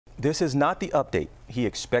This is not the update he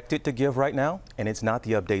expected to give right now, and it's not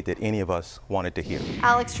the update that any of us wanted to hear.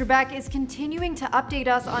 Alex Trebek is continuing to update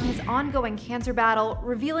us on his ongoing cancer battle,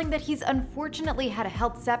 revealing that he's unfortunately had a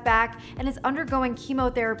health setback and is undergoing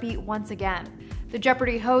chemotherapy once again. The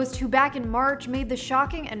Jeopardy host, who back in March made the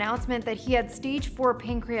shocking announcement that he had stage 4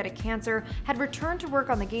 pancreatic cancer, had returned to work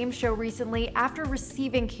on the game show recently after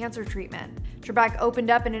receiving cancer treatment. Trebek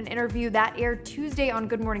opened up in an interview that aired Tuesday on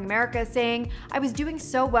Good Morning America, saying, "I was doing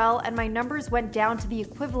so well and my numbers went down to the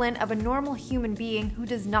equivalent of a normal human being who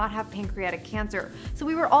does not have pancreatic cancer, so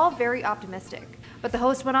we were all very optimistic." But the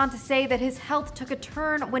host went on to say that his health took a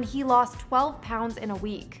turn when he lost 12 pounds in a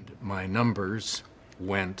week. My numbers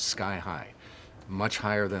went sky high, much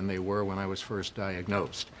higher than they were when I was first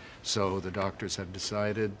diagnosed. So the doctors have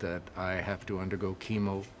decided that I have to undergo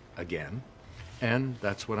chemo again, and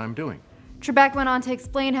that's what I'm doing. Trebek went on to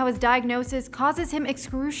explain how his diagnosis causes him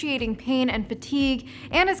excruciating pain and fatigue,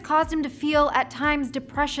 and has caused him to feel, at times,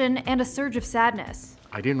 depression and a surge of sadness.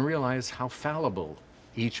 I didn't realize how fallible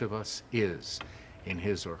each of us is in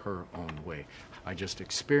his or her own way. I just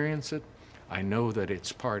experience it. I know that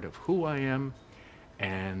it's part of who I am,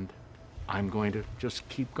 and I'm going to just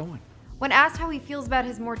keep going. When asked how he feels about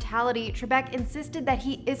his mortality, Trebek insisted that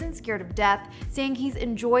he isn't scared of death, saying he's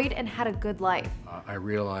enjoyed and had a good life. I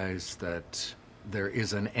realize that there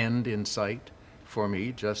is an end in sight for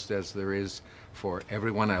me, just as there is for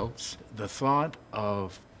everyone else. The thought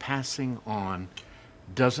of passing on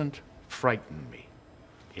doesn't frighten me.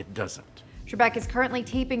 It doesn't. Trebek is currently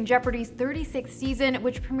taping Jeopardy's 36th season,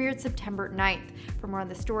 which premiered September 9th. For more on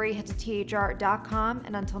the story, head to THR.com.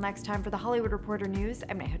 And until next time, for the Hollywood Reporter News,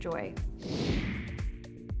 I'm Neha Joy.